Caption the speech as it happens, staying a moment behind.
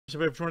So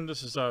we have joined.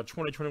 This is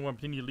 2021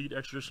 Panini Elite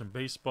Extra Edition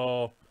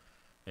Baseball,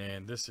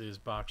 and this is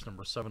box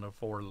number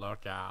 704.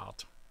 Luck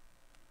out.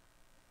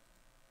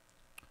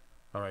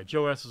 All right,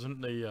 Joe S is in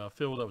the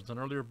field that was done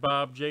earlier.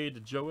 Bob J to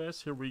Joe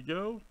S. Here we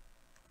go.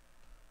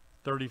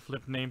 30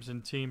 flip names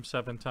and teams,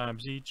 7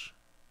 times each.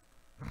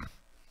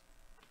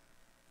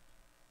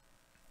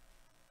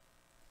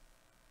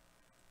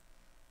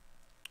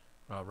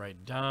 All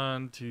right,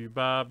 Don to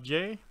Bob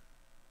J.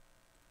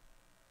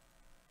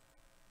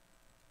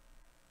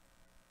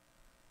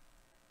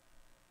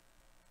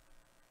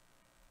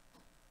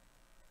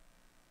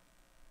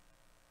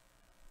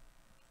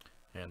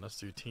 And let's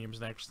do teams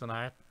next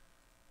tonight.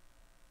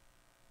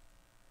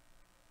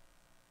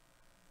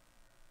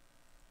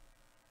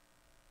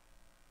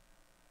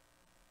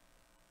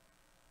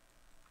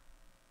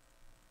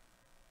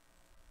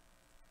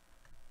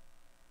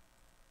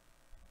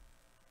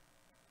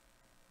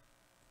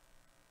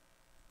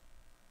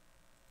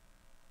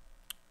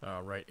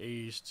 All right,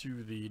 A's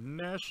to the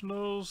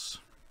Nationals.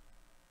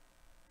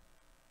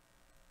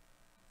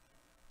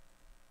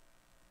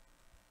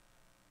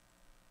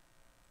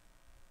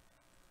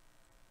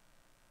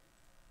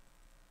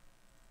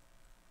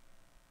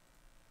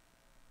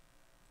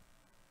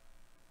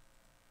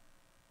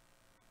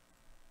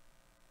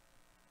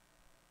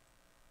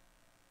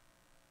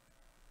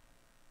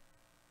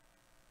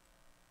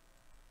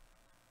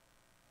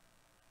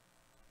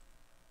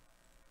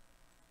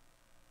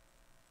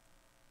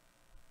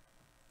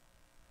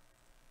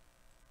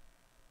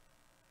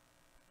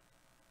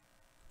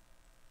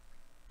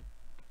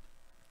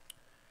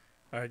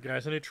 All right,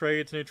 guys, any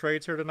trades here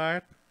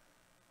tonight?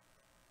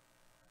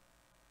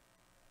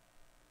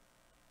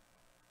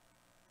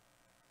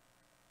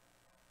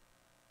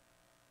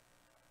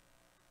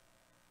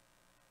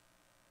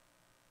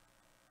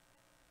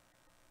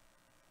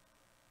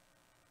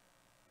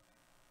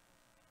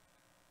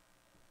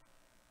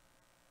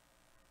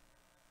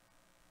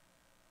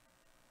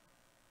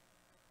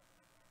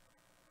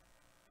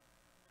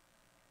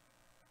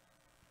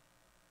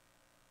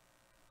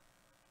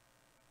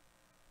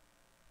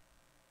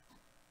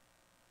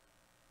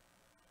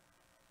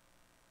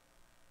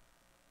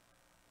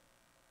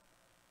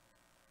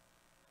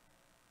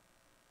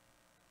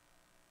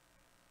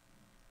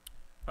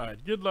 All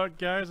right, good luck,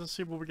 guys. Let's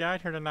see what we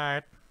got here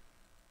tonight.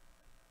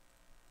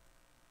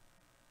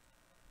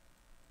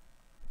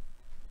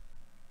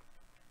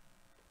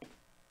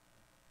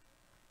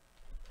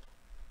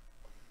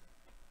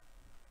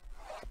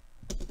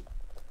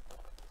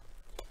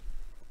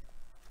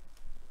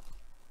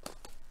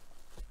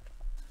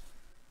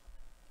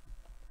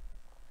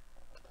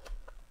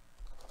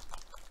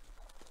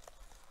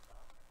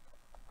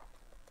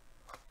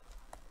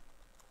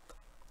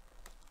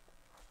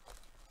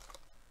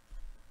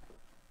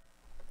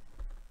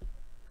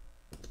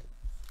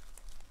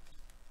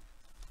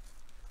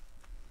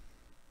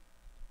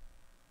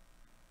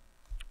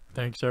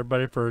 Thanks,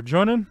 everybody, for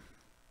joining.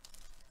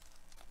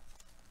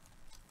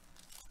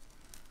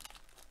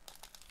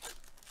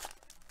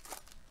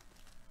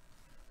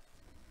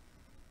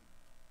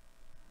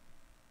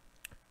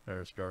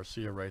 There's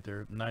Garcia right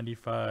there.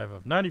 95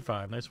 of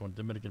 95. Nice one.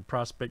 Dominican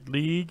Prospect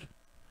League.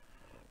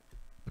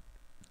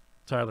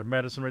 Tyler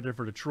Madison right there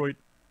for Detroit.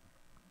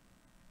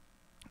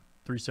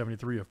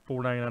 373 of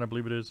 499, I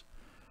believe it is.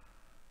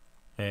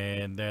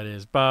 And that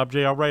is Bob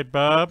J. All right,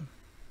 Bob.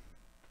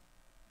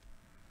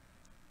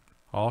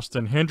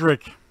 Austin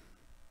Hendrick.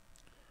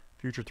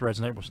 Future Threads.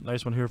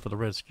 Nice one here for the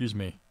Reds. Excuse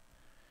me.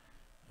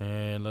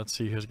 And let's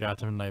see who's got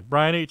them tonight.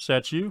 Brian H.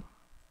 That's you.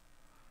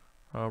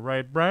 All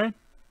right, Brian.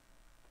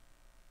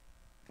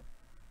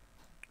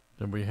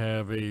 Then we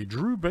have a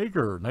Drew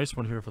Baker. Nice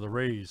one here for the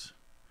Rays.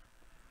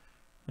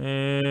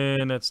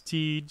 And that's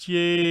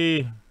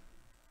TJ.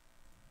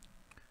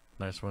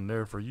 Nice one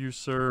there for you,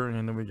 sir.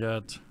 And then we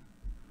got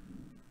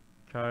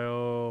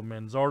Kyle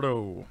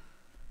Manzardo.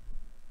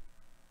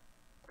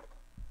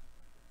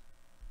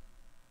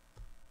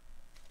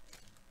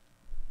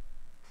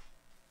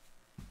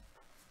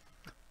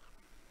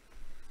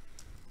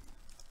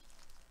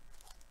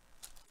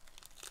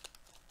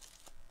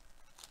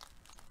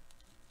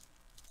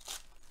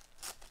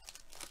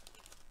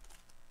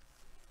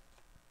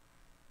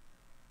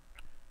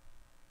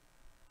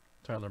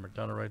 Tyler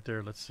McDonough right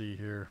there. Let's see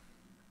here.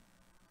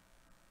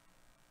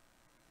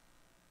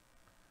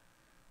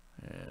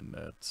 And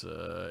that's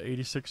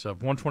 86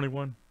 of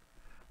 121.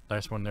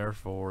 Nice one there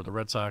for the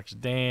Red Sox.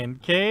 Dan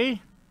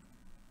K.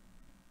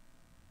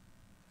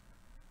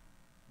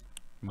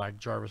 Mike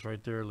Jarvis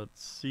right there.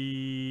 Let's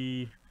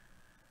see.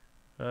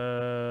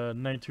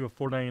 92 of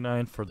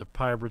 499 for the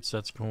Pirates.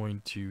 That's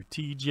going to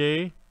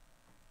TJ.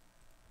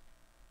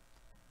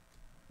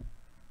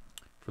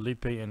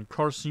 Felipe and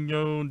Carcion.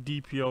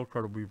 DPL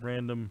card will be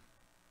random.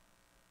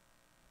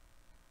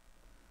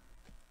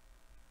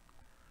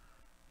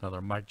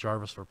 Another Mike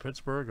Jarvis for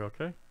Pittsburgh.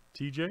 Okay.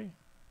 TJ.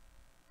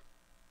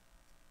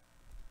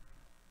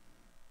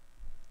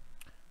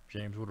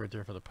 James Wood right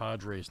there for the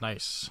Padres.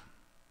 Nice.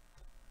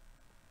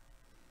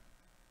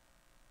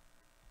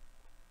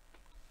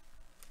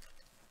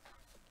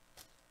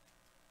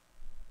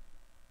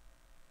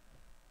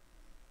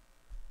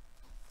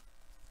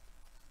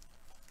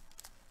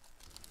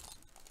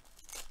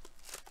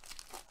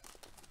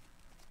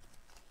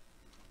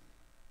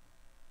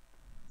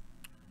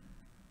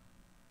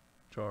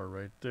 Tar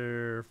right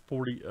there.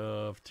 40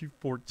 of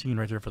 214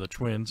 right there for the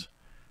Twins.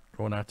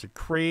 Going out to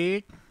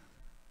Craig.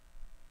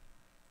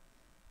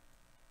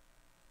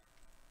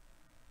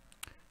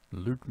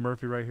 Luke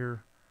Murphy right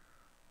here.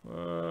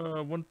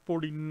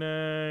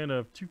 149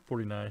 of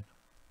 249.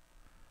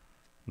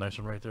 Nice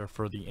one right there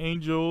for the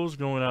Angels.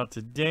 Going out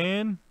to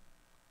Dan.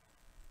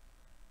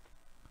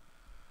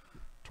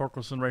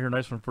 Torkelson right here.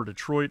 Nice one for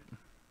Detroit.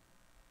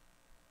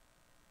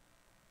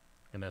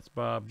 And that's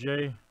Bob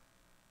J.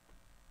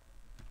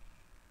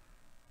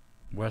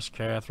 Wes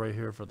Cath right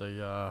here for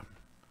the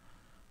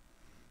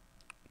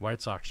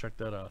White Sox. Check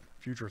that out.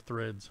 Future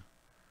Threads.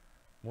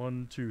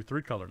 1, 2,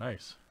 3 color.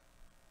 Nice.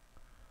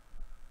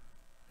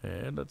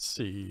 And let's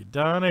see.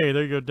 Don A.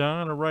 There you go,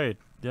 Don. All right.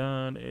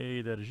 Don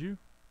A. That is you.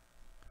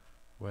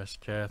 Wes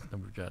Cath.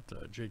 Then we've got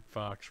Jake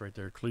Fox right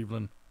there.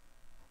 Cleveland.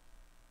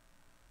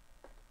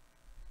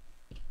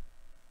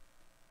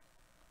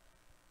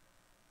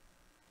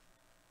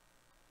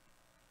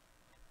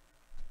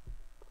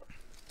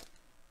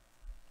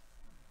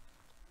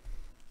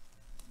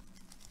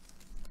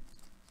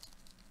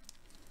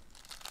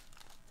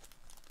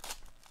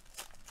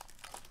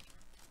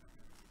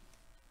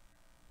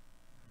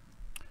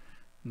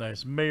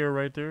 Nice Mayor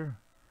right there.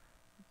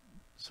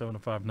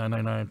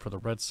 705,999 for the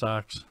Red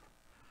Sox.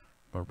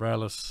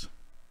 Morales.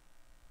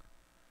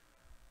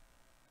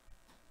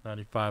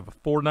 95 of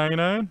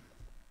 499.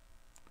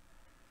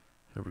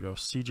 Here we go.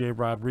 CJ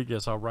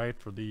Rodriguez, all right,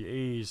 for the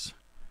A's.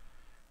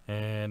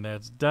 And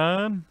that's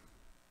done.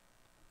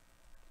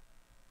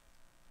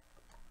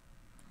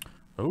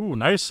 Oh,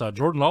 nice.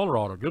 Jordan Lawler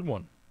auto. Good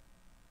one.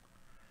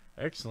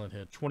 Excellent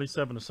hit.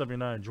 27 of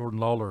 79. Jordan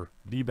Lawler.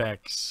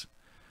 D-backs.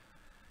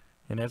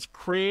 And that's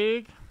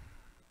Craig.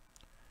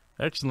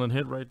 Excellent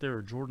hit right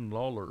there, Jordan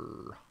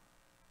Lawler.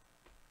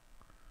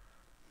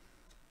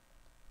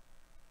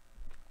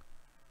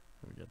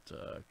 We got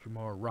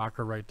Kumar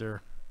Rocker right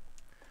there.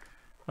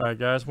 All right,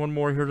 guys, one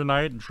more here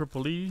tonight in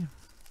Triple E.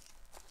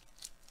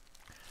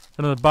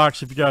 Another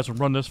box. If you guys will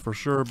run this for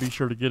sure, be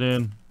sure to get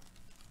in.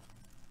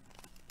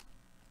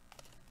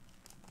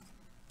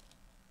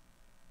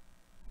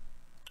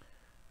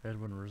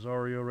 Edwin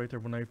Rosario right there,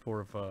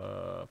 194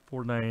 of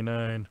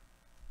 499.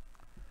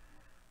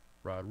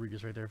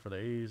 Rodriguez right there for the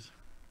A's.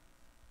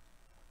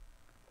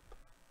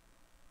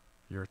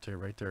 Yurte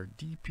right there.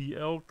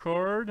 DPL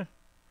card.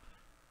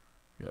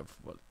 We have,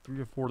 what, 3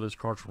 or 4 of those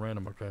cards for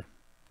random. Okay.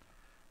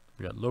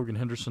 We got Logan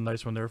Henderson.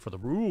 Nice one there for the...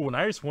 Ooh,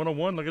 nice.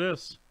 101. Look at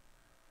this.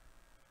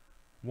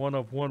 1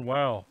 of 1.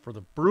 Wow. For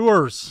the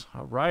Brewers.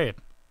 All right.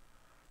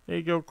 There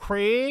you go,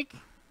 Craig.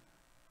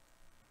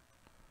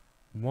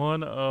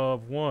 1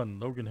 of 1.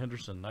 Logan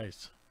Henderson.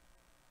 Nice.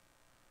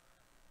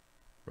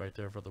 Right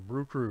there for the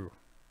Brew Crew.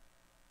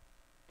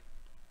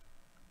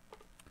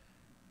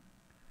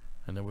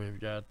 And then we've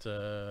got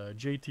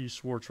JT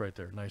Swartz right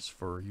there. Nice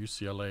for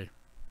UCLA.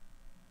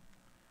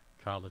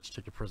 College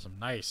ticket prism.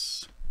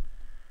 Nice.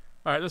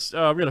 All right, let's, we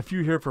got a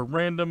few here for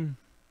random.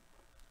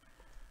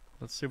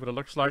 Let's see what it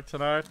looks like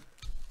tonight.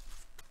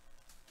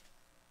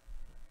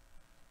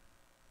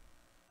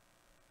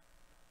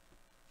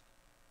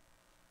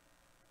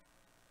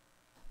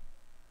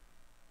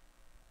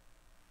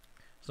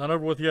 It's not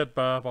over with yet,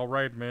 Bob. All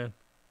right, man.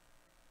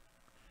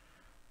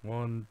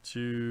 1,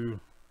 2...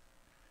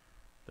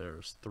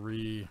 There's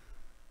 3.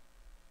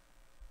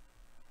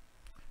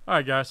 All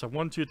right, guys. So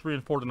 1, 2, 3,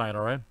 and 4 tonight.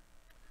 All right.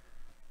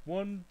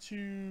 1,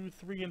 2,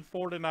 3, and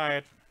 4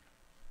 tonight.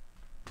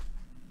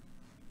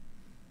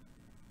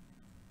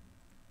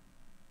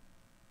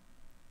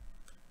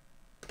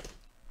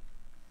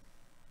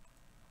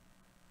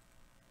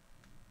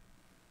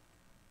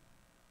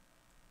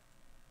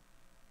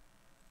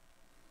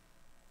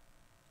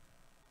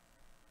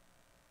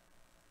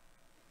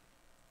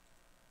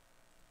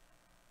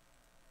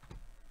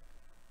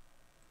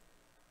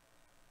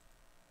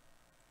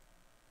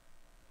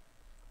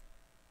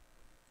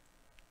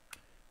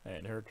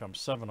 And here comes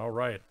 7. All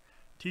right.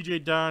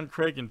 TJ, Don,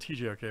 Craig, and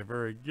TJ. Okay,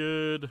 very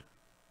good.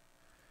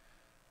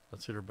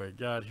 Let's see what everybody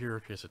got here.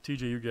 Okay, so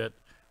TJ, you get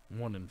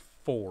 1 and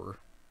 4.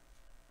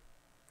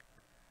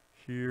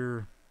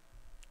 Here.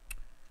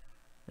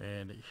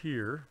 And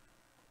here.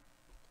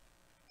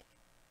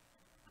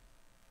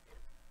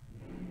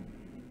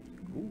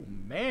 Ooh,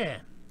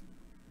 man.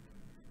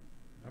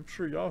 I'm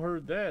sure y'all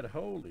heard that.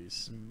 Holy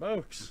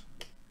smokes.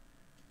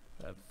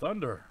 That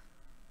thunder.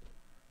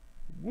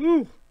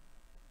 Woo!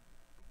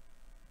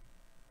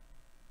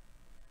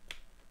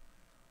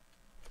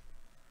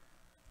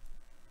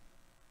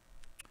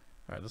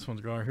 All right, this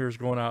one's going here's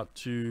going out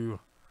to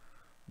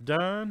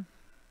Don.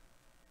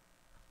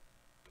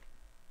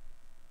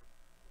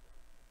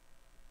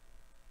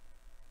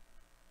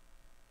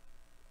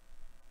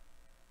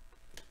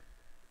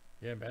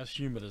 Yeah, man, it's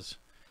humid. It's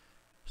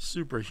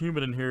super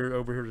humid in here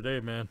over here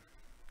today, man.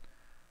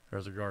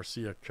 There's a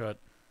Garcia cut.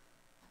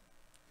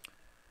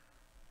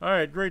 All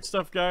right, great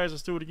stuff, guys.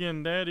 Let's do it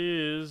again. That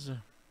is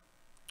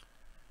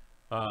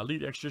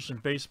Elite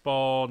Exhibition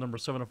Baseball number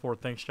 704.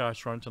 Thanks, guys,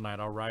 for running tonight.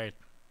 All right.